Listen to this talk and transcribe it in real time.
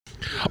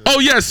Oh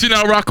yes, you're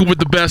now rocking with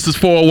the best. Is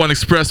 401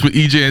 Express with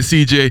EJ and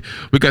CJ.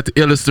 We got the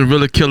illest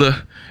gorilla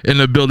killer in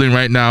the building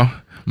right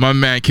now. My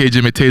man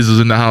KJ Matezo's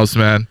in the house,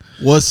 man.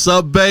 What's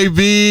up,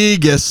 baby?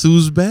 Guess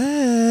who's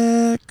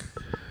back?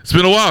 It's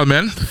been a while,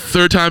 man.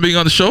 Third time being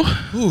on the show.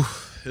 Whew.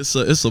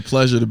 It's a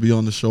pleasure to be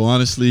on the show.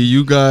 Honestly,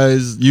 you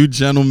guys, you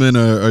gentlemen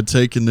are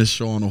taking this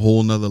show on a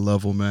whole nother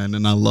level, man,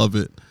 and I love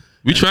it.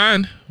 We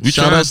trying.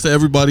 Shout outs to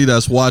everybody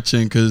that's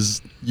watching,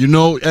 because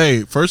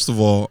hey, first of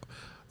all,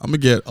 I'm gonna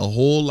get a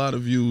whole lot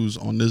of views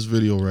on this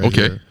video right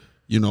here.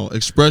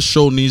 Express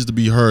Show needs to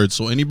be heard.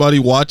 So anybody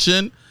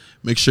watching,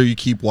 make sure you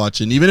keep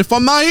watching. Even if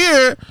I'm not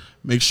here,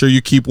 make sure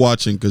you keep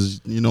watching, because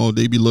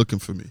they be looking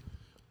for me.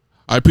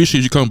 I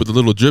appreciate you coming with a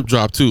little drip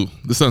drop too.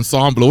 This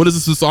ensemble. What is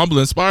this ensemble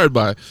inspired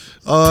by?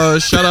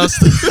 Shout outs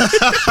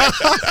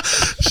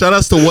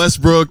to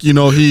Westbrook.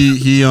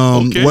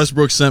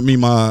 Westbrook sent me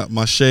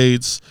my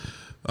shades.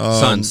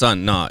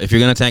 Son, no. If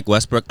you're gonna tank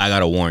Westbrook, I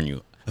gotta warn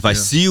you. If I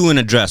see you in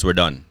a dress, we're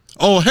done.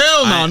 Oh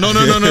hell no.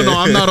 No.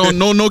 I'm not on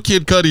no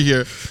Kid Cudi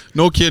here.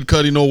 No Kid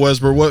Cudi, no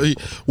Westbrook.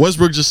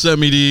 Westbrook just sent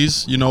me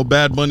these.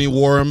 Bad Bunny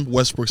wore them.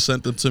 Westbrook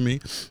sent them to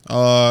me.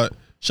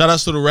 Shout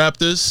outs to the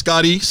Raptors.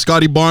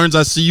 Scotty Barnes,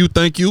 I see you.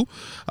 Thank you.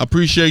 I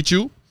appreciate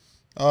you.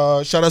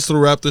 Shout outs to the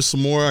Raptors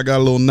some more. I got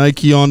a little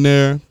Nike on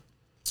there.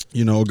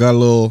 Got a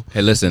little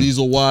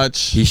Diesel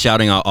watch. He's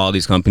shouting out all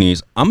these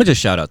companies. I'm going to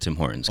just shout out Tim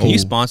Hortons. Can you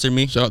sponsor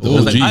me? Shout out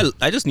to OG.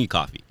 I just need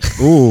coffee.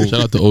 Ooh.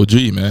 Shout out to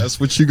OG, man. That's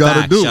what you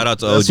got to do. Shout out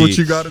to OG. That's what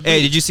you got to do.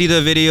 Hey, did you see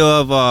the video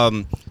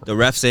of the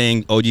ref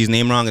saying OG's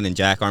name wrong and then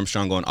Jack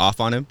Armstrong going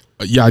off on him?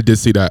 Yeah, I did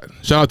see that.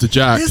 Shout out to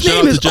Jack.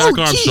 Shout out to Jack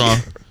Armstrong.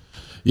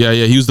 Yeah,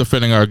 he was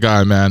defending our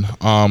guy, man.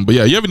 But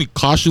yeah, you have any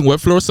caution wet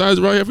floor size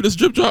right here for this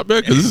drip drop,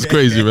 man? Because this is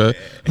crazy, man.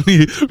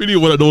 We need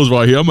one of those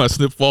right here. I might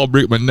slip, fall,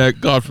 break my neck.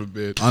 God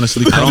forbid.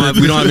 Honestly, we don't have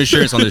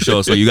insurance on the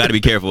show, so you got to be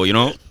careful,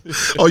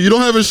 Oh, you don't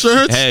have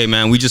insurance? Hey,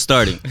 man, we just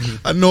starting.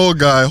 I know a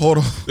guy. Hold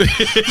on.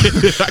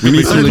 We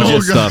need some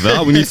legit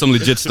stuff. We need some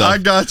legit stuff. I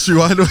got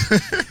you. I know.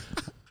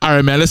 All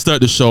right, man, let's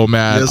start the show,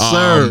 man. Yes,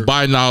 sir.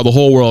 By now, the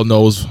whole world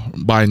knows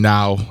by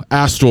now,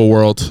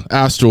 Astroworld,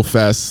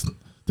 Astrofest,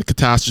 the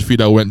catastrophe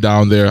that went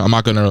down there. I'm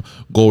not gonna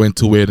go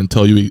into it and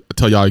tell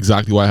y'all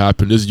exactly what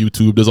happened. There's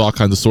YouTube. There's all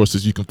kinds of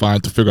sources you can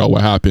find to figure out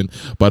what happened.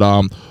 But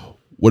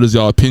what is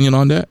y'all opinion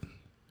on that?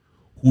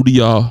 Who do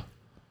y'all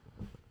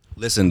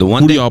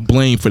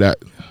blame for that?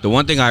 The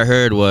one thing I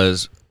heard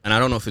was, and I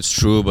don't know if it's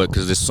true, but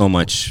because there's so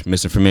much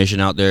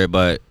misinformation out there,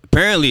 but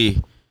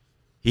apparently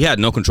he had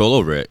no control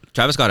over it.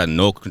 Travis Scott had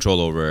no control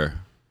over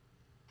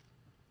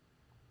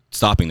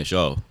stopping the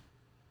show.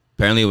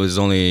 Apparently it was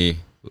only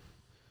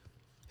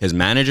his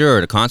manager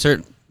or the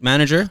concert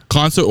manager?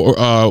 Concert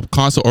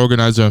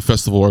organizer and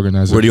festival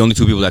organizer were the only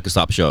two people that could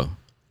stop the show.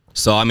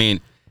 So, I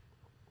mean,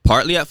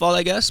 partly at fault,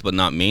 I guess, but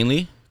not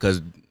mainly.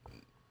 Because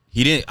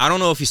he didn't, I don't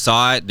know if he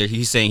saw it.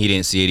 He's saying he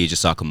didn't see it. He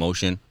just saw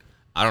commotion.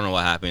 I don't know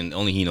what happened.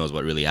 Only he knows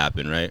what really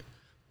happened, right?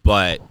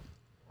 But,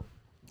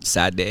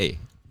 sad day.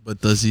 But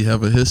does he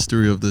have a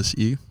history of this,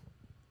 E?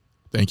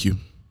 Thank you.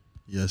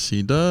 Yes,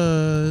 he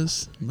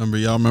does.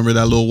 Y'all remember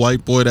that little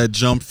white boy that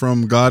jumped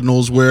from God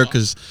knows where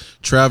because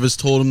Travis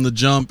told him to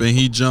jump and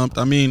he jumped?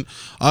 I mean,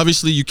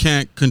 obviously you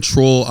can't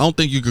control. I don't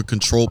think you could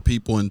control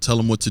people and tell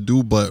them what to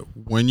do. But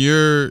when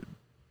you're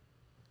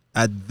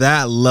at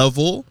that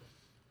level,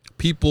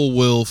 people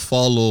will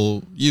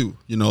follow you.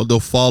 They'll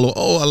follow,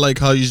 I like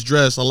how he's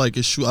dressed. I like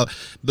his shoe.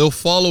 They'll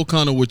follow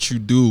kind of what you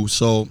do.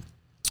 So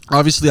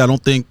obviously I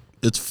don't think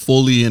it's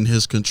fully in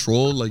his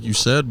control, like you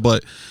said,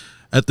 but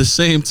at the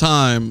same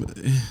time,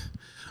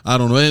 I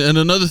don't know. And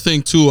another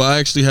thing too, I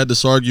actually had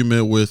this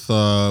argument with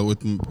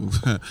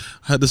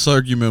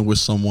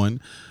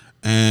someone,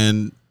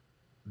 and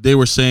they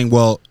were saying,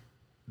 well,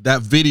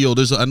 that video,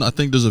 I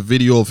think there's a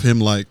video of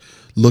him like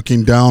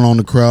looking down on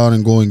the crowd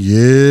and going,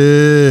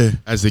 yeah,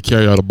 as they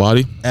carry out a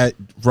body.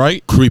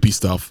 Right? Creepy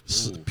stuff.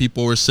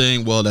 People were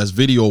saying, well, that's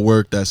video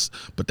work. That's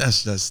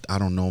I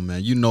don't know,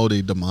 man.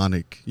 They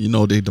demonic.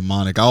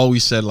 I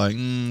always said like,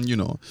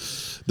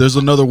 there's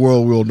another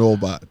world we'll know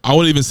about. I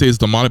wouldn't even say it's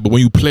demonic, but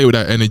when you play with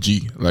that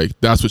energy, like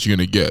that's what you're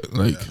gonna get.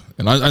 Like,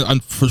 and I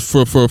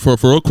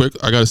for real quick,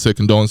 I gotta say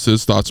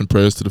condolences, thoughts and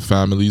prayers to the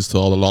families, to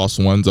all the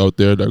lost ones out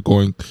there that are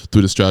going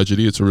through this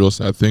tragedy. It's a real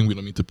sad thing. We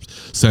don't need to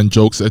send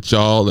jokes at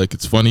y'all like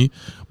it's funny,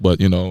 but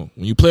when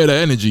you play that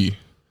energy,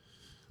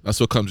 that's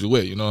what comes your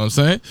way. You know what I'm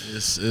saying?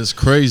 It's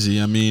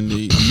crazy. I mean,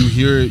 you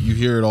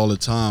hear it all the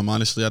time.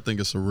 Honestly, I think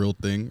it's a real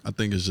thing. I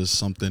think it's just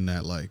something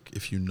that, like,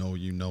 if you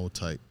know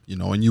type,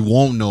 and you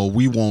won't know,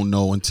 we won't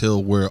know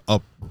until we're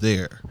up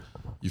there.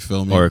 You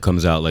feel me? Or it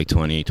comes out like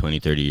 20,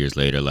 30 years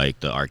later, like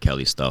the R.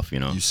 Kelly stuff,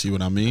 You see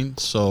what I mean?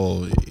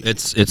 So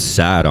it's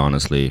sad,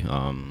 honestly.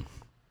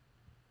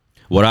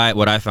 What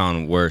I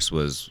found worse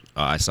was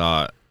I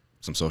saw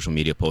some social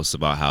media posts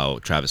about how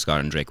Travis Scott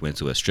and Drake went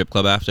to a strip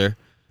club after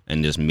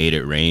and just made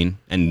it rain,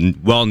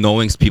 and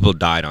knowing people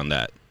died on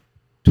that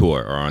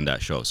tour or on that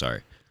show.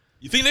 Sorry.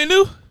 You think they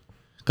knew?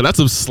 Cause that's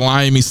some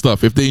slimy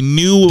stuff. If they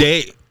knew,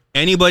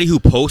 anybody who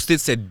posted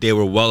said they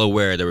were well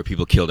aware there were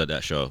people killed at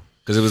that show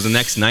because it was the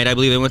next night, I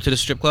believe, they went to the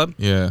strip club.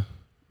 Yeah.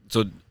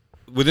 So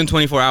within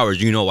 24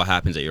 hours, you know what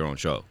happens at your own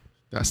show.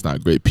 That's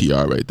not great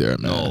PR right there,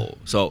 man. No.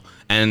 So,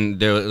 and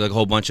there were like a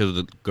whole bunch of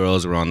the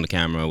girls were on the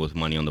camera with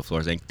money on the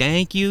floor saying,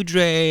 "Thank you,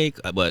 Drake,"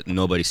 but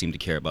nobody seemed to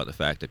care about the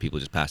fact that people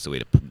just passed away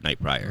the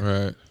night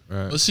prior.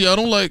 But see, I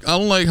don't like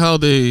how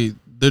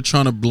they're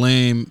trying to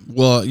blame.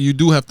 Well, you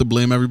do have to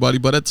blame everybody,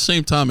 but at the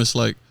same time, it's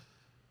like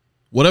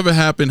whatever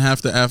happened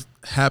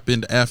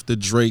happened after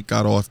Drake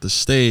got off the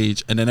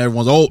stage, and then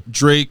everyone's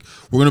Drake.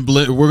 We're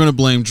gonna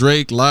blame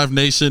Drake, Live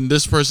Nation,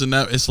 this person,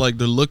 that. It's like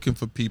they're looking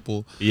for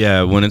people.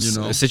 Yeah, when it's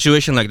a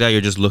situation like that,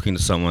 you're just looking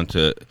to someone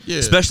to,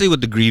 especially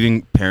with the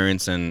grieving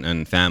parents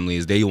and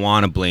families, they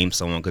want to blame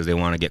someone because they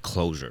want to get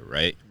closure,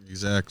 right?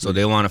 Exactly. So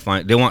they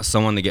want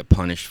someone to get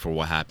punished for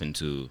what happened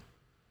to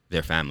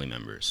their family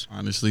members.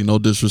 Honestly, no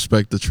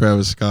disrespect to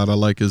Travis Scott. I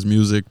like his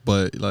music,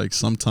 but like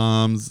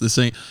sometimes this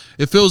ain't.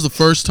 If it was the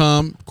first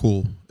time,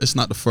 cool. It's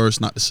not the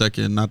first, not the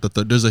second, not the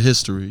third. There's a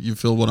history. You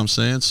feel what I'm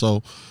saying?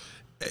 So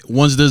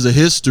once there's a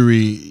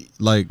history,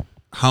 like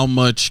how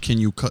much can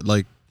you cut?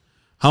 Like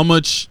how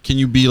much can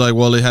you be like?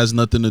 Well, it has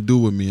nothing to do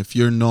with me. If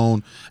you're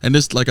known, and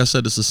this, like I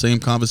said, it's the same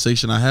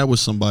conversation I had with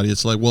somebody.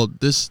 It's like, well,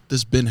 this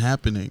been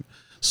happening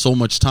so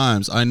much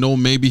times. I know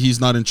maybe he's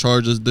not in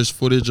charge of this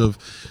footage of,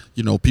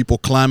 people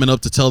climbing up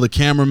to tell the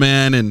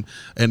cameraman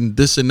and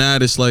this and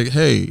that. It's like,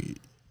 hey,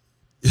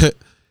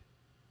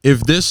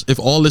 if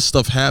all this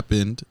stuff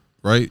happened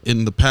right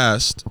in the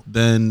past,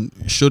 then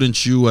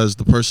shouldn't you, as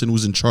the person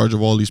who's in charge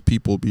of all these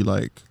people, be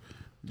like,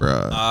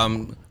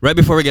 bruh? Right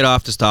before we get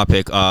off this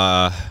topic,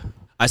 I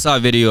saw a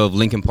video of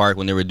Linkin Park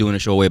when they were doing a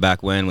show way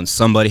back when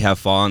somebody had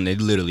fallen, they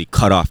literally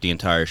cut off the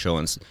entire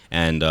show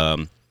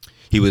and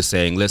he was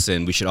saying,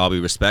 listen, we should all be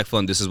respectful,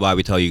 and this is why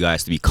we tell you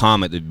guys to be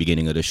calm at the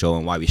beginning of the show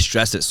and why we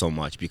stress it so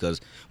much,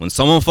 because when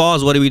someone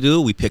falls, what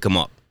do? We pick them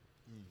up.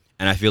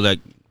 And I feel like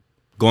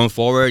going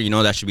forward,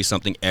 that should be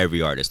something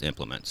every artist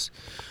implements.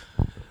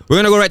 We're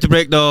going to go right to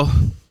break, though.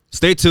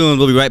 Stay tuned.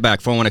 We'll be right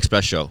back. 401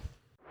 Express Show.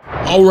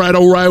 All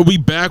right. We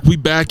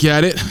back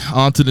at it.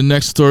 On to the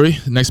next story,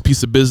 the next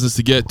piece of business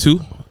to get to.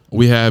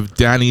 We have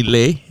Dani,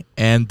 Leigh,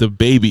 and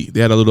DaBaby.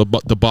 They had a little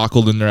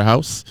debacle in their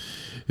house.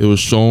 It was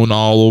shown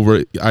all over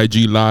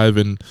IG Live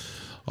and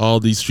all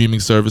these streaming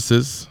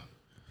services.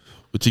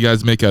 What you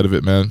guys make out of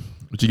it, man?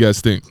 What you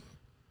guys think?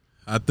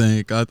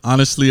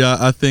 Honestly,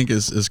 I think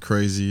it's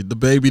crazy.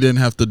 DaBaby didn't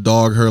have to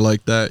dog her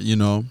like that,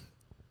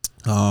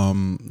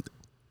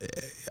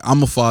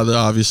 I'm a father,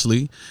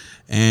 obviously,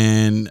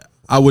 and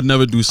I would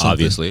never do something.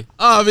 Obviously.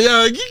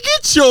 Yeah,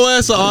 get your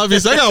ass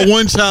obvious. I got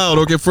one child,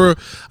 okay?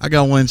 I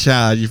got one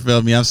child, you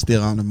feel me? I'm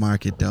still on the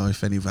market, though,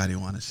 if anybody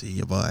want to see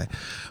your boy.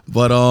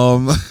 But,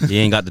 You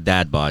ain't got the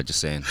dad bod, just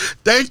saying.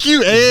 Thank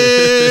you.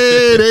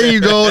 Hey, there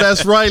you go.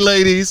 That's right,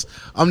 ladies.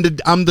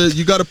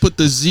 You got to put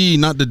the Z,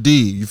 not the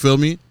D. You feel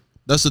me?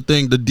 That's the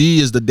thing. The D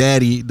is the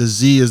daddy. The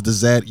Z is the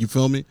Zat. You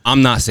feel me?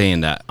 I'm not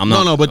saying that.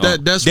 But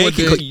that's what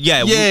they...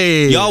 Yeah.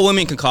 Y'all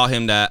women can call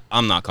him that.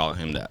 I'm not calling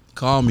him that.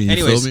 Call me.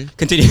 Anyways, you feel me?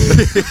 Continue.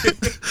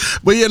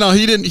 But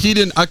he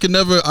didn't. I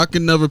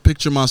can never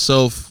picture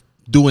myself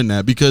doing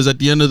that, because at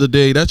the end of the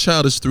day, that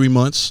child is 3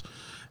 months,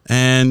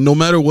 and no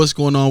matter what's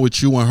going on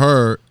with you and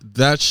her,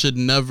 it should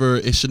never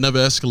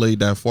escalate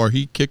that far.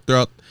 He kicked her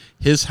out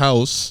his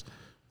house.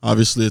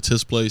 Obviously, it's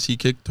his place. He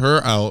kicked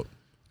her out.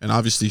 And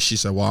obviously she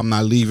said, well, I'm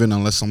not leaving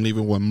unless I'm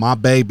leaving with my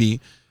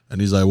baby. And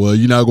he's like, well,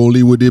 you're not going to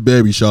leave with your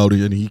baby,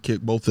 shawty. And he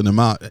kicked both of them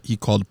out. He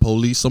called the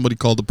police. Somebody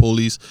called the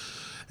police.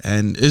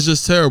 And it's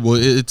just terrible.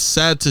 It's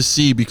sad to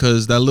see,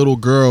 because that little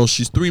girl,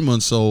 she's 3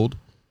 months old.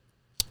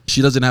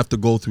 She doesn't have to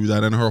go through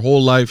that. And her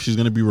whole life, she's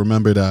going to be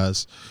remembered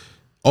as,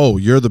 oh,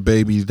 you're the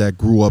baby that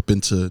grew up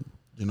into,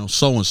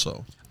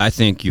 so-and-so. I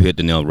think you hit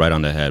the nail right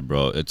on the head,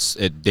 bro. This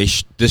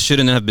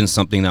shouldn't have been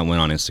something that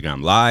went on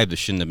Instagram Live. This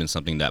shouldn't have been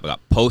something that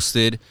got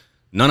posted.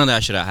 None of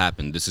that should have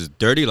happened. This is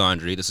dirty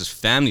laundry. This is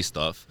family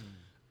stuff.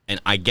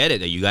 And I get it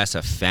that you guys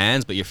have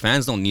fans, but your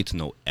fans don't need to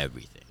know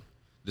everything.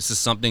 This is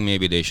something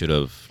maybe they should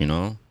have,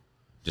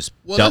 just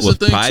dealt with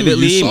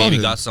privately. Maybe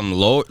got some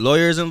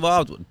lawyers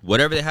involved,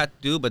 whatever they had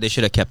to do, but they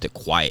should have kept it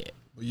quiet.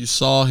 You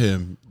saw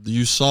him.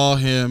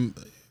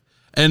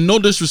 And no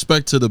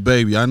disrespect to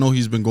DaBaby. I know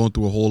he's been going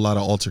through a whole lot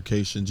of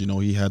altercations.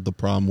 He had the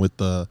problem with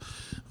a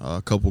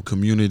couple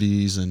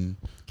communities and...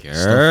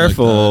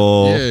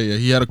 Careful. Like yeah.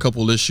 He had a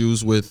couple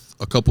issues with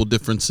a couple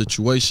different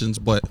situations,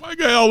 but My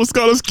guy almost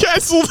got us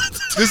canceled.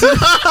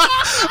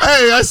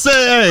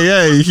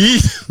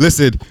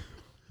 Listen.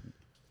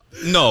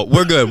 No,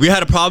 we're good. We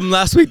had a problem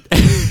last week.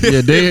 They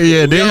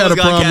had a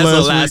problem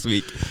last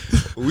week.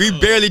 We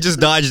barely just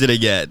dodged it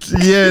again.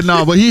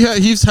 But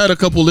he's had a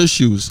couple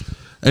issues,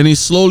 and he's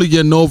slowly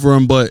getting over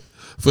them. But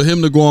for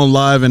him to go on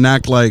live and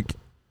act like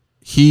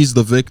he's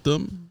the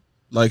victim,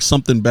 like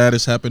something bad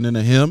is happening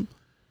to him.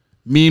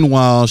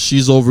 Meanwhile,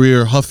 she's over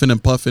here huffing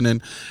and puffing,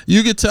 and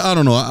you get to, I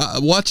don't know,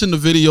 watching the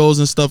videos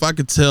and stuff, I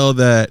could tell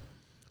that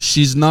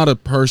she's not a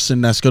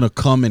person that's going to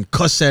come and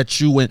cuss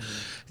at you, and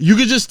you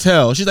could just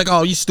tell. She's like,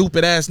 oh, you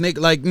stupid ass nigga.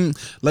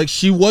 Like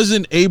she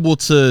wasn't able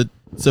to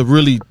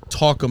really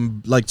talk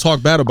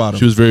bad about him.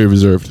 She was very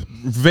reserved.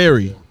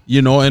 Very.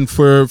 You know, and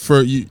for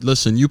you,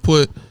 listen, you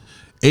put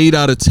 8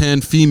 out of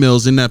 10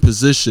 females in that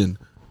position.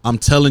 I'm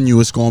telling you,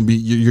 it's gonna be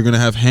you're gonna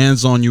have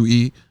hands on you.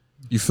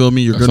 You feel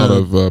me? You're That's gonna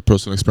out of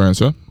personal experience,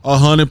 huh?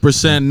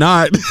 100%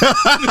 not.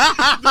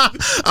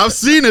 I've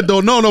seen it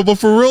though. No, but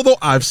for real though,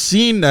 I've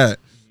seen that.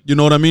 You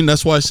know what I mean?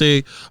 That's why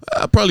I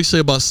probably say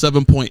about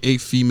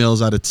 7.8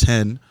 females out of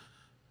 10.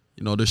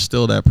 You know, there's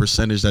still that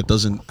percentage that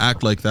doesn't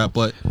act like that.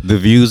 But The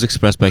views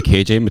expressed by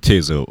KJ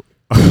Matezo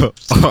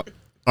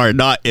are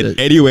not in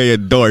any way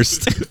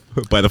endorsed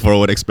by the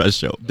 401 Express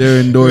Show. they're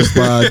endorsed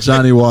by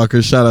Johnny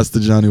Walker. Shout outs to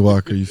Johnny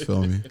Walker. You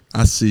feel me?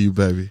 I see you,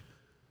 baby.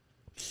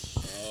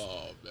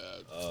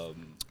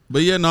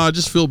 But yeah, no, I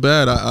just feel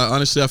bad. I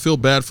honestly, I feel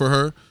bad for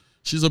her.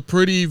 She's a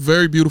pretty,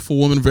 very beautiful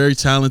woman, very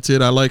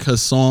talented. I like her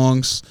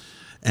songs,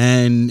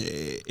 and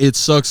it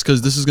sucks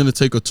because this is going to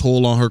take a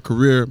toll on her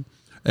career.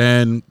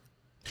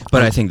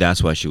 But I think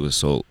that's why she was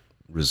so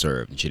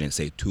reserved and she didn't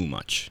say too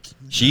much.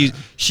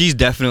 She's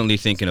definitely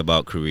thinking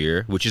about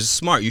career, which is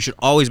smart. You should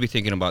always be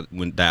thinking about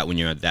when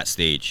you're at that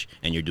stage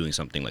and you're doing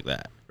something like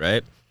that,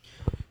 right?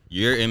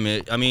 Your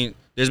image. I mean,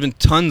 there's been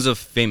tons of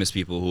famous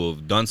people who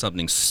have done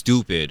something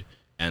stupid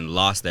and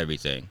lost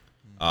everything.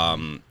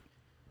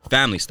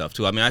 Family stuff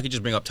too. I mean, I could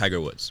just bring up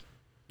Tiger Woods.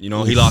 You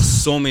know, he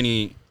lost so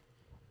many.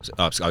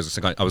 I was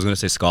going to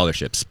say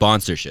scholarships,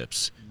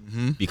 sponsorships,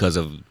 because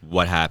of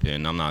what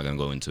happened. I'm not going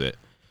to go into it.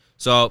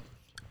 So,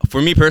 for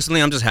me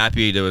personally, I'm just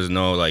happy there was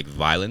no like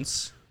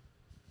violence.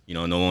 You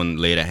know, no one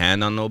laid a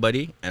hand on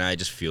nobody, and I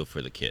just feel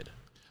for the kid.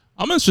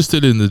 I'm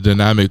interested in the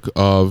dynamic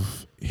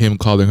of him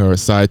calling her a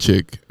side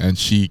chick and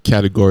she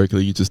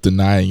categorically just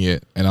denying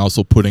it, and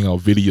also putting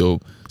out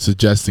video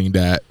suggesting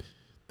that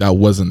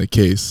wasn't the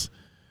case.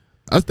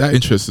 That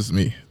interests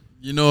me.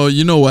 You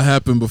know what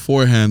happened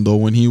beforehand though,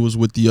 when he was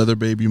with the other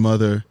baby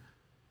mother,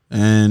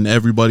 and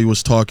everybody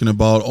was talking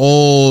about,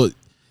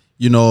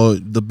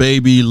 the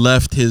baby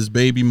left his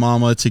baby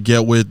mama to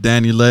get with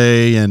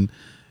Leigh, and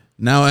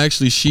now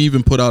actually she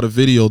even put out a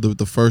video,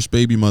 the first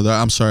baby mother.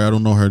 I'm sorry, I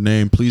don't know her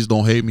name. Please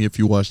don't hate me if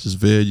you watch this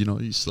vid. You know,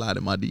 you slide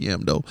in my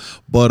DM though.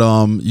 But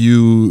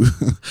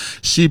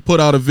she put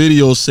out a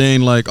video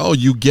saying like, oh,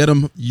 you get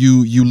him,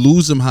 you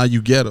lose him how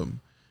you get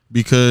him,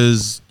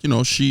 because you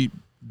know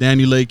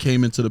Leigh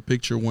came into the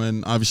picture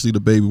when obviously the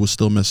baby was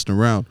still messing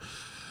around.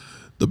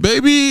 The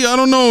baby, I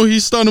don't know,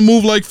 he's starting to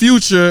move like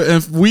Future,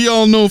 and we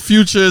all know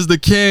Future is the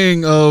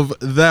king of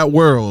that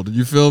world.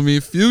 You feel me?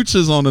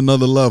 Future's on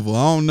another level.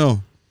 I don't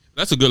know.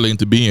 That's a good lane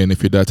to be in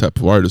if you're that type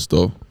of artist,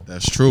 though.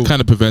 That's true. It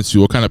kind of prevents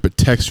you or kind of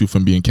protects you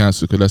from being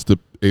canceled, because that's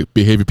the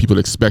behavior people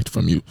expect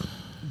from you.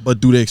 But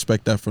do they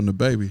expect that from the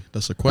baby?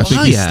 That's a question.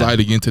 I think he's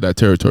sliding into that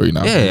territory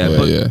now.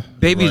 Yeah.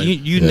 Baby,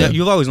 Right.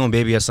 you've always known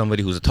Baby as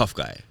somebody who's a tough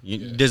guy.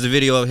 There's a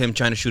video of him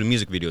trying to shoot a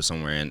music video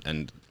somewhere,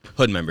 and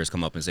hood members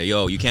come up and say,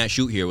 yo, you can't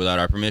shoot here without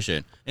our permission.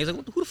 And he's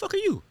like, who the fuck are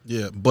you?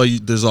 Yeah, but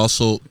he's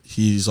also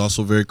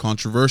very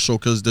controversial,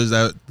 because there's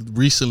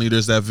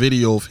that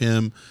video of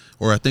him,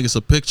 or I think it's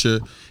a picture.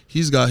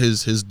 He's got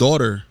his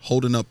daughter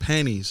holding up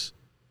panties.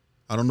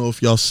 I don't know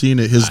if y'all seen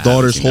it. His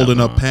daughter's holding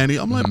up panties.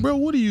 I'm like, bro,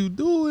 what are you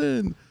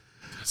doing?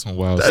 Some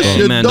wild That's stuff.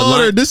 your Man,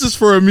 daughter. This is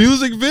for a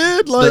music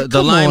vid. Like, the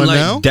come on limelight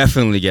now.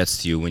 definitely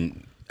gets to you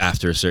when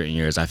after certain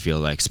years. I feel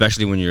like,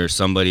 especially when you're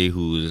somebody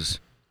who's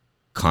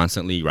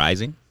constantly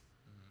rising,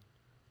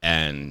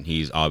 and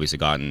he's obviously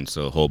gotten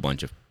into a whole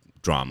bunch of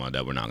drama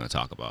that we're not going to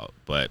talk about.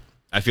 But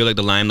I feel like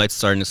the limelight's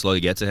starting to slowly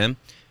get to him,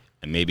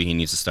 and maybe he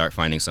needs to start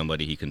finding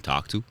somebody he can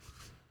talk to.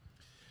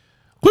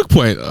 Quick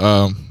point,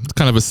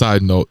 kind of a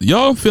side note.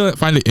 Y'all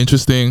find it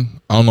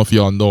interesting? I don't know if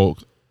y'all know,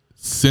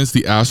 since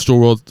the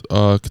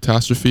Astroworld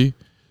catastrophe,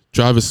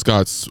 Travis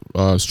Scott's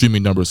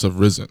streaming numbers have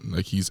risen.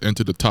 Like, he's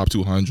entered the top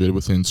 200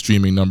 within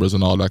streaming numbers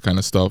and all that kind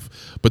of stuff.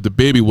 But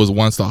DaBaby was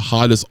once the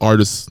hottest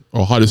artist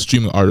or hottest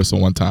streaming artist at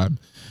one time.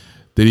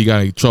 Then he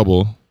got in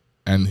trouble,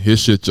 and his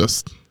shit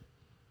just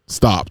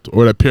stopped,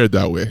 or it appeared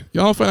that way.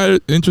 Y'all find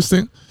it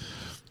interesting?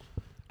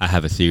 I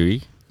have a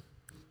theory,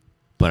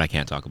 but I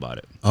can't talk about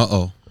it.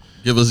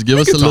 Give us a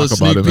little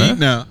sneak peek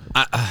now.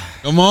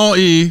 Come on,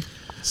 E.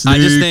 I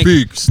just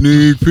think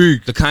Sneak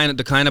peek. the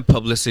kind of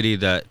publicity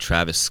that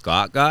Travis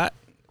Scott got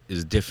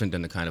is different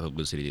than the kind of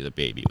publicity that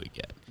DaBaby would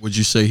get. Would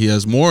you say he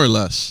has more or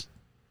less?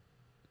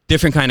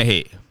 Different kind of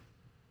hate. From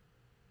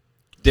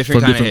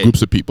Different kind of different hate.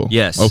 groups of people?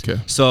 Yes. Okay.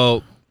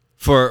 So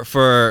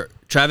for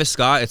Travis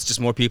Scott, it's just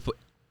more people,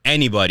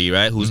 anybody,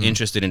 right, who's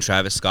interested in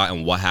Travis Scott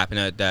and what happened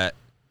at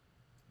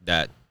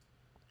that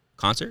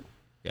concert.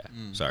 Yeah.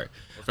 Sorry.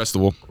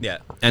 Festival. Yeah.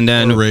 And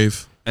then Or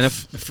rave. And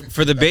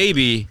for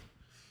DaBaby,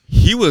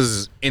 he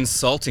was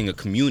insulting a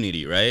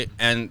community, right?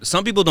 And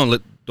some people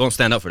don't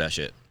stand up for that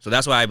shit. So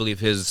that's why I believe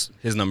his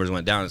numbers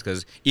went down, is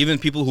because even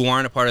people who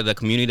aren't a part of the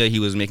community that he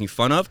was making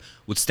fun of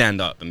would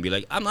stand up and be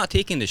like, I'm not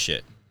taking this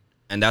shit.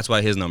 And that's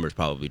why his numbers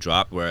probably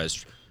dropped,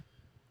 whereas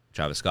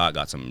Travis Scott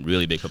got some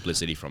really big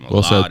publicity from a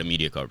lot of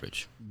media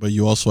coverage. But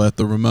you also have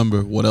to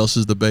remember, what else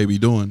is DaBaby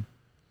doing?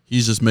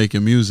 He's just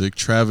making music.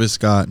 Travis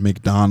got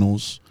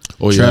McDonald's.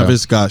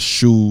 Travis got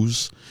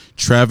shoes.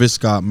 Travis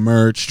got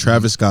merch.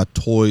 Travis got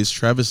toys.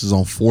 Travis is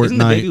on Fortnite. Isn't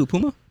DaBaby with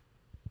Puma?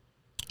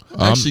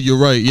 Actually, you're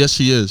right. Yes,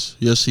 he is.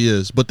 Yes, he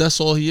is. But that's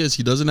all he is.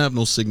 He doesn't have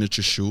no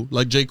signature shoe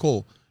like J.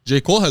 Cole.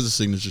 J. Cole has a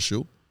signature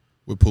shoe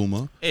with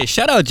Puma. Hey,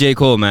 shout out J.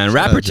 Cole, man.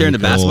 Rapper turned to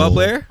basketball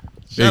player.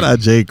 Shout out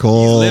J.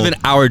 Cole. He's living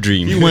our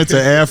dream. He went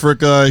to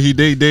Africa.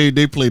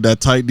 They played that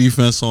tight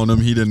defense on him.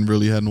 He didn't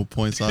really have no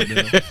points out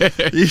there.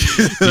 He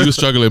was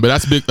struggling, but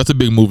that's big. That's a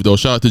big move, though.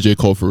 Shout out to J.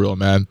 Cole for real,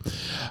 man.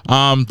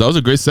 That was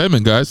a great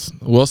segment, guys.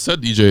 Well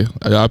said, DJ.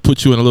 I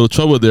put you in a little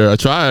trouble there. I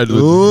tried.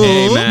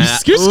 Hey, man.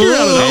 Scared out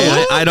of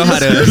that. I know how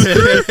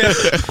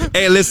to.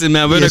 Hey, listen,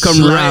 man. We're going to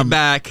come right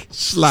back.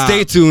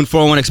 Stay tuned.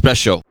 401 Express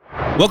Show.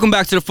 Welcome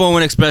back to the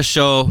 401 Express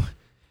Show.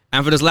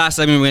 And for this last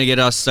segment, we're going to get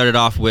us started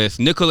off with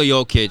Nikola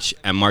Jokic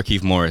and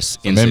Markieff Morris.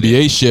 Some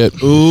NBA shit.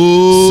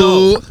 Ooh.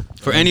 So,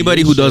 for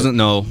anybody who doesn't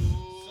know,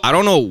 I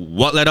don't know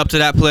what led up to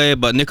that play,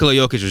 but Nikola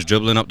Jokic was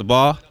dribbling up the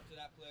ball.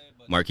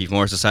 Markieff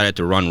Morris decided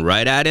to run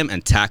right at him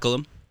and tackle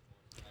him.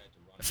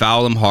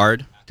 Foul him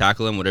hard.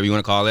 Tackle him, whatever you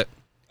want to call it.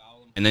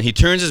 And then he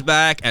turns his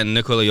back, and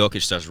Nikola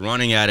Jokic starts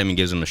running at him and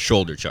gives him a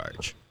shoulder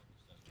charge.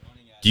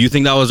 Do you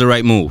think that was the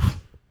right move?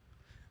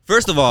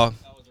 First of all,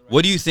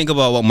 what do you think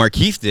about what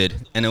Markieff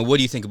did, and then what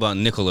do you think about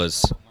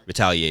Nikola's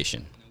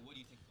retaliation?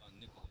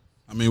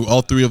 I mean,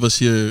 all three of us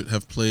here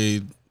have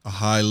played a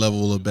high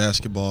level of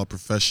basketball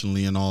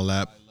professionally and all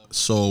that,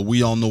 so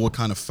we all know what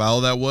kind of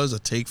foul that was, a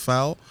take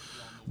foul.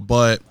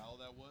 But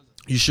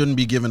you shouldn't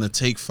be given a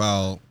take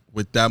foul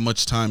with that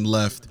much time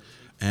left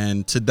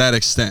and to that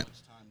extent.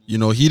 You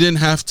know, he didn't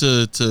have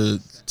to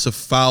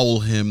foul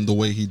him the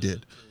way he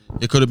did.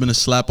 It could have been a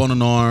slap on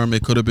an arm.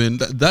 It could have been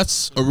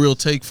that's a real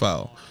take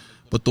foul.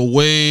 But the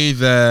way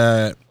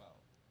that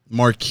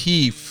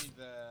Markieff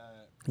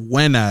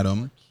went at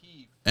him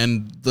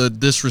and the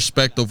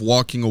disrespect of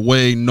walking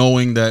away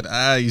knowing that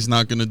he's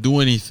not going to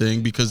do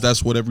anything because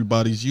that's what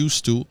everybody's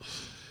used to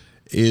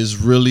is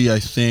really, I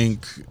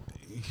think,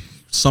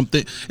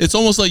 something. It's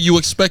almost like you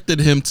expected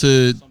him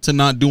to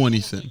not do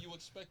anything.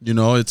 You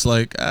know, it's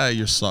like,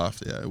 you're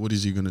soft. Yeah, what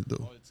is he going to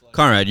do?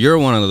 Conrad, you're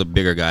one of the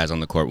bigger guys on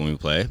the court when we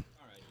play.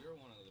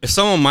 If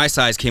someone my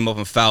size came up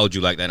and fouled you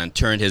like that and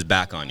turned his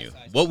back on you,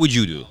 what would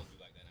you do?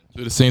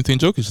 Do the same thing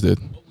Jokic did.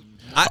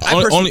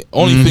 Only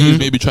thing is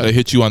maybe try to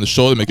hit you on the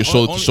shoulder, make it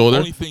shoulder to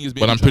shoulder.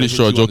 But I'm pretty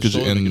sure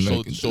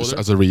Jokic,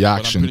 as a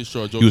reaction,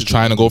 he was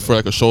trying to go for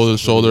like a shoulder to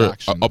shoulder,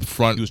 up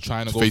front,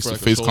 face to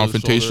face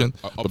confrontation.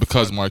 But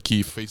because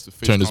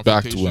Markieff turned his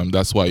back to him,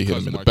 that's why he hit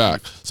him in the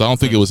back. So I don't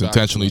think it was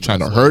intentionally trying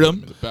to hurt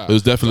him. It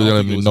was definitely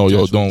letting him know,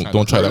 yo,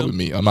 don't try that with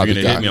me. I'm not the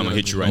guy. Hit me, I'm gonna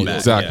hit you right back.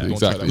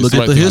 Exactly. Look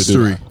at the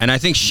history. And I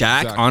think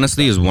Shaq,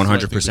 honestly, is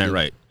 100%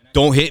 right.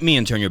 Don't hit me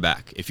and turn your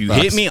back. If you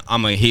hit me,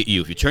 I'm gonna hit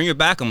you. If you turn your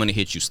back, I'm gonna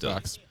hit you still.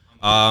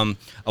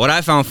 What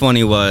I found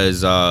funny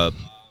was the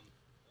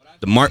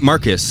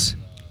Marcus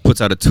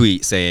puts out a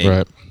tweet saying,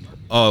 right.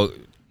 "Oh,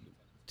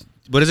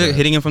 what is it?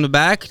 Hitting him from the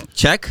back?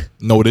 Check.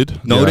 Noted.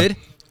 Yeah.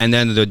 And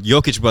then the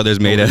Jokic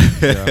brothers made a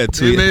tweet.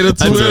 They made a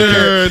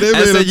Twitter.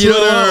 You know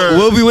what?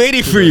 We'll be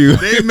waiting for you.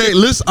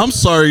 Listen, I'm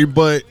sorry,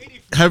 but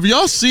have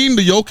y'all seen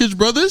the Jokic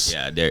brothers?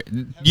 Yeah,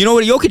 you know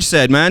what Jokic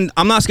said, man?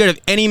 I'm not scared of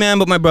any man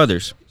but my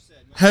brothers.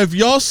 Have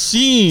y'all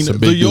seen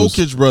the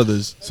Jokic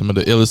brothers? Some of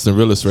the illest and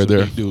realest right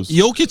there.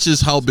 Jokic is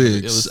how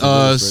big?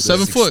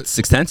 7 foot.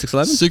 6'10",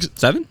 6'11",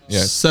 7? Yeah,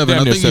 7.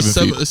 I think he's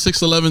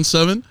 6'11",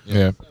 7.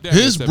 Yeah.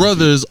 His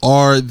brothers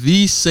are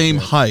the same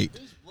height,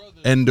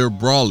 and they're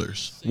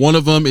brawlers. One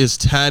of them is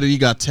tatted. He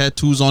got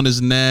tattoos on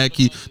his neck.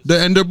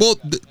 And they're both.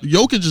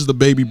 Jokic is the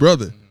baby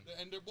brother.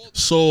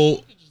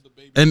 So,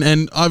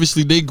 and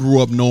obviously they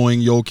grew up knowing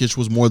Jokic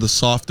was more the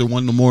softer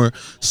one, the more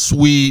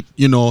sweet.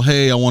 You know,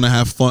 hey, I want to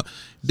have fun.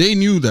 They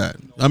knew that.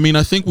 I mean,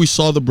 I think we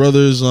saw the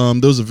brothers. There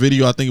was a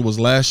video, I think it was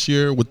last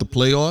year with the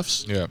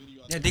playoffs. Yeah.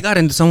 Yeah, they got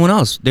into someone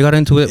else. They got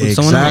into it with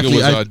someone else. I think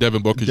it was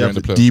Devin Booker during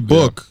the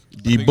playoffs.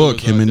 D-Book,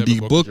 him and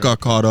D-Book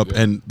got caught up.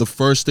 And the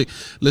first thing,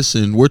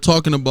 listen, we're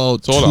talking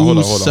about hold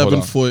on,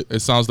 7 foot.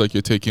 It sounds like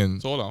you're taking.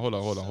 Hold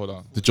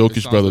on. The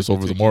Jokic brothers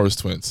over the Morris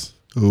twins.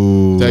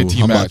 Ooh,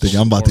 I'm about to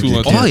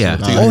get Oh yeah!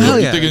 Oh hell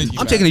yeah!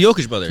 I'm taking the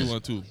Jokic brothers.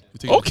 2-1-2.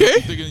 Okay.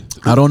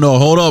 I don't know.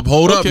 Hold up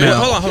Okay. now.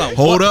 Hold on.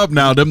 Hold up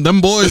now. Them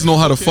boys know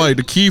how to fight.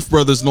 The Keefe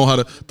brothers know how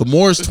to. The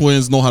Morris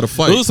twins know how to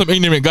fight. Those are some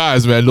ignorant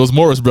guys, man. Those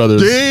Morris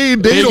brothers. They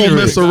don't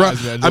mess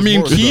around. I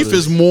mean, Keefe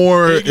is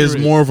more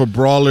of a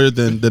brawler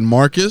than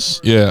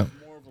Marcus. Yeah.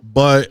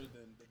 But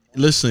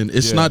listen,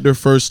 it's not their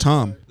first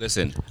time.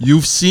 Listen,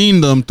 You've seen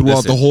them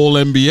throughout the whole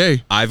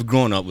NBA. I've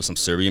grown up with some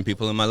Serbian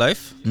people in my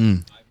life,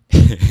 and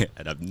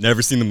I've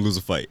never seen them lose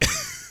a fight.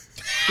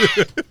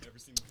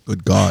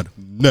 Good God.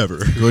 Never.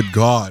 Good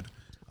God.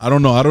 I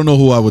don't know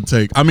who I would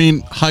take. I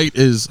mean, height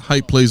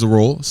plays a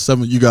role.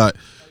 You got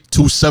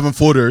 2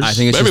 7-footers. I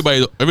think it's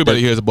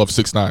everybody here is above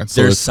 6'9".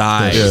 So their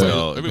size,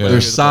 though.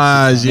 Their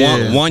size,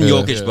 yeah. One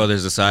Jokic brother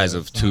is the size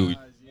of 2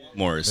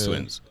 Morris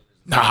twins.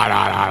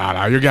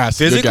 Nah. You're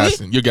gassing.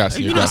 You're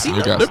gassing.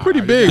 They're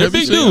pretty big. They're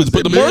big dudes,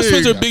 but the Morris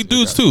twins are big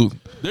dudes too.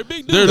 They're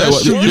big dudes.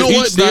 That's true. You know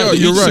what?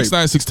 You're right.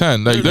 6'9",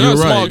 6'10". Like they're not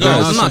small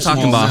guys. I'm not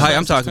talking about height.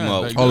 I'm talking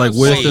about like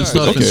width and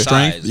stuff and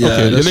strength.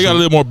 Yeah, they got a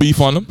little more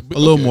beef on them. A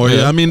little more.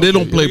 Yeah. I mean, they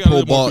don't play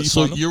pro ball,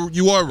 so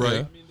you are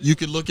right. You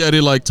could look at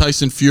it like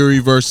Tyson Fury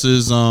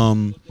versus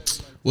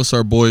what's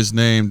our boy's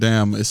name?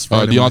 Damn, it's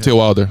Deontay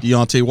Wilder.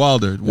 Deontay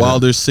Wilder.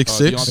 Wilder's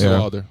 6'6". Deontay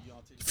Wilder.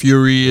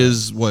 Fury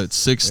is what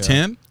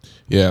 6'10".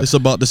 Yeah. It's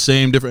about the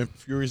same. Different.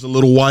 Fury's a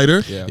little wider.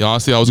 Yeah,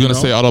 honestly, I was gonna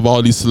say out of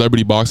all these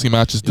celebrity boxing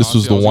matches, this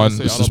was the one.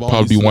 This is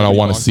probably one I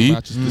want to see.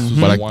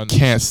 But I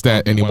can't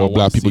stand any more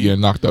black people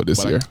getting knocked out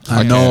this year.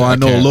 I know.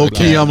 Low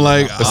key, I'm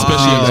like,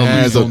 especially in the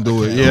hands of.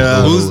 Do it.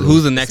 Yeah.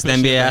 Who's the next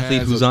NBA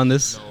athlete who's on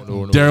this?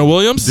 Darren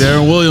Williams.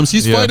 Darren Williams.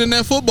 He's fighting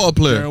that football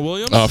player. Darren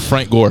Williams.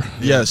 Frank Gore.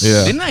 Yes.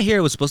 Yeah. Didn't I hear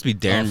it was supposed to be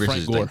Darren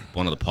versus Gore. like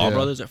one of the Paul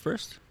brothers at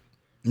first?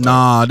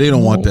 Nah, they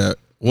don't want that.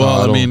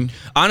 Well, I mean,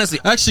 honestly,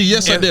 actually,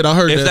 yes, I did. I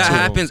heard that. If that too.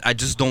 happens, I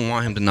just don't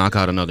want him to knock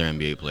out another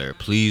NBA player.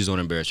 Please don't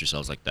embarrass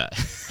yourselves like that.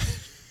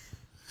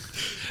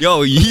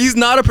 Yo, he's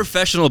not a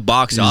professional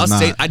boxer. I'll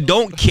say, I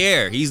don't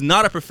care. He's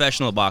not a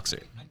professional boxer.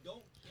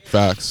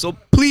 Facts. So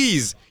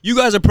please, you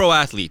guys are pro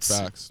athletes.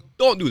 Facts.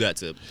 Don't do that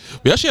to him.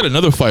 We actually had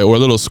another fight or a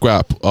little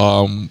scrap.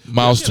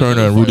 Miles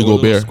Turner and Rudy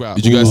Gobert.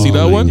 Did you guys see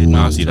that one? Did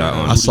not see that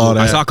one. I saw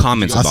that. I saw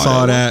comments about it. I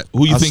saw that.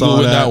 Who you think will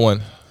win that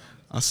one?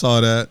 I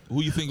saw that.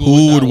 Who you think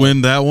Who would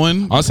win that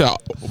one? Honestly,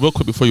 real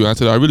quick before you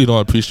answer that, I really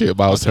don't appreciate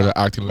Miles Turner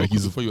acting like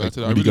he's really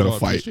gonna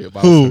fight.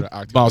 Who?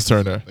 Miles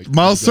Turner.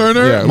 Miles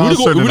Turner? Yeah, Rudy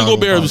Turner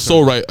Gobert was so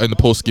right in the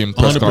post game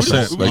press 100%.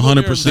 conference.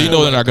 100%. They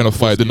know they're not gonna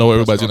fight. They know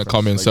everybody's gonna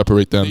come in and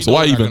separate them. So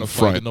why even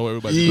front?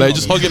 Like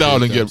just hug it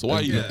out and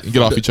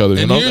get off each other.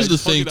 You And know? here's the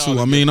thing too.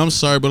 I mean, I'm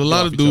sorry, but a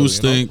lot of dudes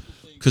think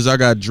because I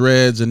got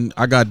dreads and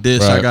I got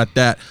this, I got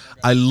that,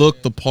 I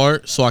look the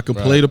part so I can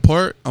play the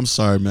part. I'm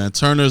sorry, man.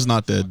 Turner's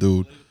not that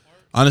dude.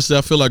 Honestly,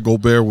 I feel like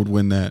Gobert would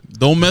win that.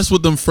 Don't mess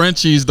with them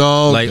Frenchies,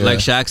 dog. Like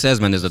Shaq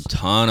says, man, there's a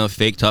ton of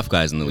fake tough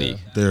guys in the league.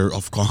 They're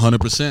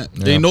 100%.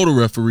 They know the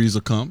referees will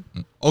come.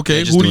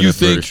 Okay, just who do doing you it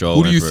for the think? show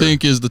Who do and you for-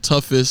 think is the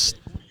toughest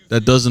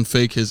that doesn't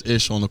fake his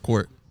ish on the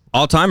court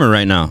All timer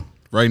right now.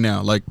 right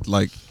now? Like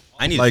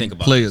I need to like think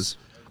about players.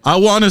 I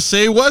want to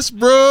say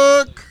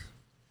Westbrook.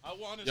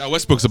 Yeah,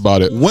 Westbrook's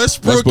about it.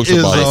 Westbrook is.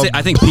 about it.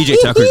 I think PJ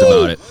Tucker's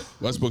about it.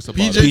 Westbrook's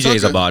about PJ it.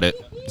 PJ's Tucker? about it.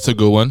 It's a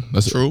good one.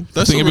 That's True. I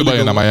That's think a really everybody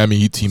in good the one. Miami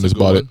Heat team is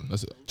about it.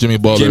 Jimmy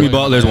Butler. Jimmy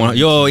Butler's one.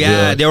 Yo,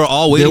 yeah, they were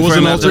all waiting There was for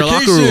an him after the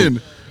locker room.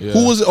 altercation.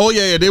 Who was? Oh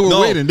yeah, they were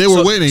waiting. They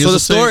were waiting. So It's the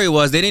same- story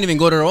was they didn't even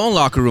go to their own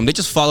locker room. They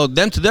just followed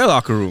them to their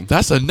locker room.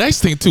 That's a nice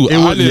thing too. It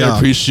I would- didn't yeah,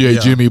 appreciate yeah.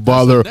 Jimmy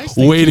Butler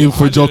waiting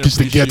for Jokic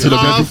to get to the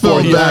I bench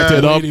before felt he bad.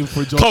 acted up.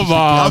 Come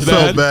on, I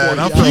felt man. bad.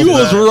 I felt He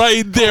was bad.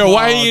 right there.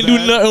 Why he didn't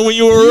do nothing when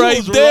you were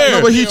right there?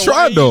 No, but he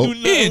tried though.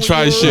 He didn't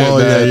try shit, Oh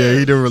man. yeah, he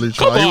didn't really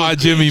try. Come on,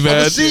 Jimmy, I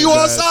man. will see you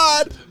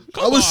outside.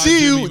 I will on,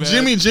 see you,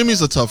 Jimmy, man.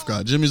 Jimmy's a tough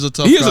guy. Jimmy's a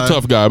tough He guy. is a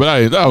tough guy,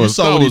 but that You was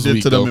saw that what he was did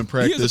weak, to them though. in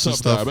practice He is a and tough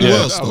stuff. guy, Who but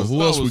else that though? was- Who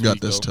that else we was got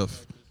weak, that's though.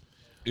 tough?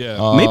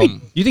 Yeah.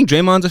 Maybe you think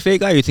Draymond's a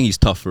fake guy, or you think he's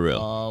tough for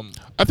real?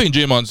 I think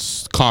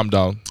Draymond's calmed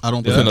down. I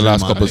don't within think the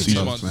last Draymond couple of is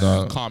seasons. tough,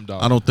 man. Calm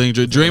down. I don't think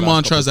Within the Draymond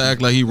last tries to couple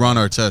act like he Ron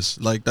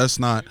Artest. Like that's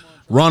not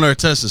Ron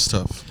Artest is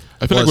tough.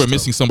 I feel like Was we're tough.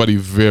 missing somebody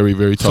very,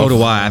 very tough. So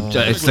do I.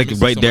 It's like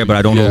right there, but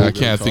I don't know. Yeah, I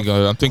can't think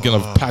of. I'm thinking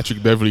of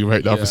Patrick Beverly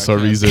right now for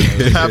some reason.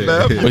 Pat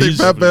Bev? You But think he's-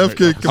 Pat Bev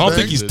could I don't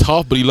think he's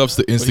tough, but he loves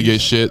to instigate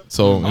shit.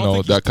 So you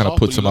know that kind of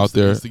puts him out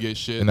there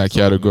in that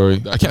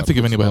category. I can't think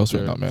of anybody else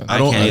right now, man. I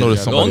can't know either.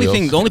 there's somebody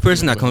else. The only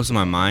person that comes to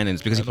my mind, and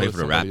it's because he played for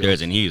the somebody Raptors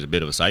else. and he's a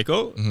bit of a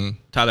psycho.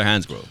 Tyler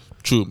Hansbrough.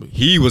 True.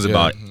 He was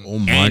about Oh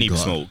my any God.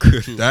 smoke.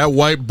 That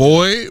white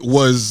boy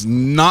was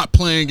not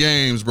playing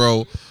games,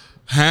 bro.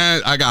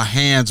 I got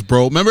hands,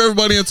 bro. Remember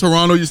everybody in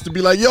Toronto used to be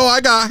like, yo, I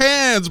got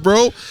hands,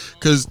 bro.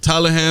 Because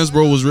Tyler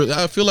Hansbrough was really,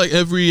 I feel like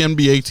every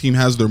NBA team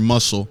has their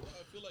muscle.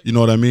 You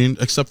know what I mean?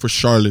 Except for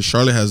Charlotte.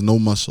 Charlotte has no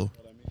muscle.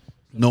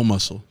 No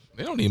muscle.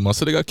 They don't need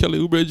muscle. They got Kelly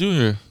Oubre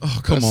Jr. Oh,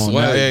 come That's on,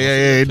 swag. man.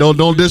 Hey,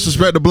 don't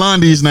disrespect the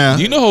blondies now.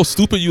 You know how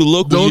stupid you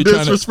look when Don't you're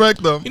trying to.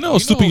 disrespect them. You know how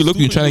stupid you look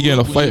when you're trying to get in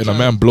a fight and a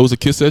man blows a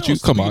kiss at you.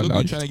 Come on now.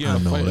 I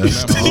know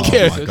that's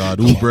Yeah. oh my God,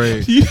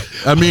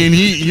 Oubre. I mean,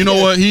 you know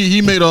what?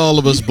 He made all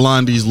of us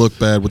blondies look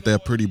bad with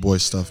that pretty boy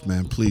stuff,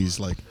 man. Please,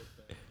 like,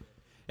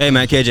 Hey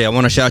man, KJ, I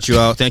want to shout you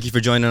out. Thank you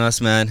for joining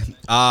us, man.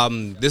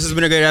 This has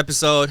been a great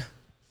episode.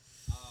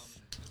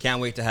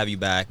 Can't wait to have you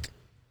back.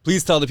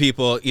 Please tell the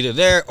people either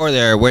there or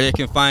there where they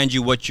can find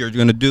you, what you're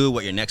gonna do,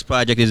 what your next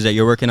project is that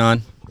you're working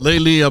on.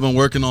 lately I've been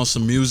working on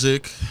some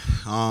music.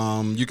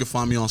 You can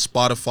find me on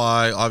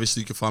Spotify.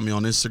 Obviously, you can find me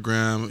on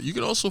Instagram. You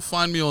can also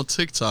find me on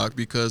TikTok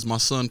because my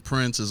son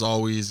Prince is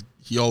always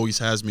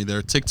has me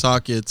there.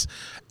 TikTok, it's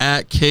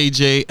at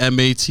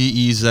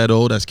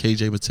KJMatezo. That's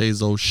KJ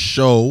Matezo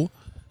Show.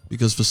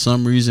 Because for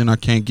some reason I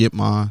can't get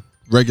my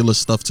regular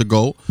stuff to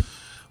go.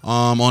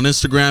 On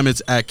Instagram,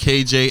 it's at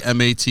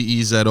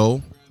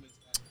KJMatezo.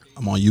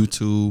 I'm on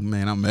YouTube,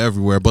 man. I'm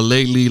everywhere. But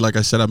lately, like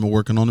I said, I've been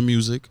working on the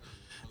music.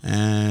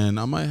 And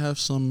I might have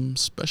some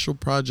special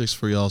projects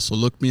for y'all. So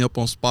look me up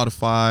on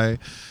Spotify.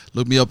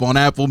 Look me up on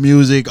Apple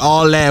Music.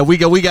 All that. We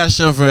got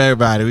something for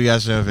everybody.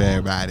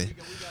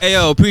 Hey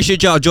yo,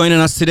 appreciate y'all joining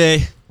us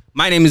today.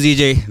 My name is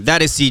EJ.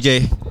 That is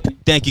CJ.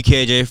 Thank you,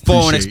 KJ. For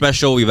our next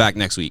special, we'll be back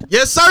next week.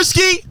 Yes,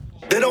 Sirski.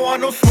 They don't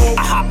want no smoke.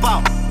 I hop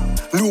out.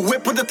 New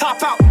whip with the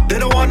top out. They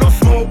don't want no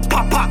smoke.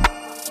 Pop, pop.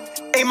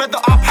 Aim at the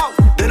op house,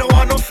 they don't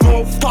want no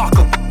smoke. Stalk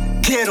 'em,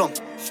 get 'em,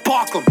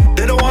 spark 'em.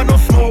 They don't want no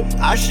smoke.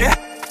 I shit,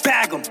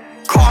 bag 'em,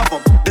 carve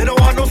 'em. They don't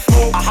want no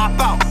smoke. I hop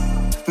out,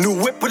 new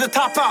whip with the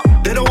top out.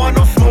 They don't want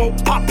no smoke.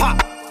 Pop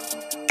pop.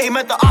 Aim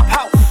at the op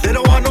house, they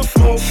don't want no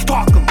smoke.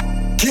 Stalk 'em,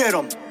 get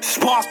 'em,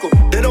 spark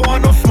 'em. They don't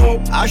want no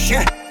smoke. I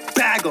shit,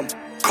 bag 'em,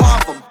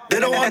 carve 'em. They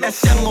don't want no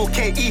smoke.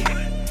 SMOKE,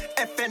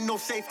 FN no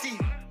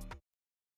safety.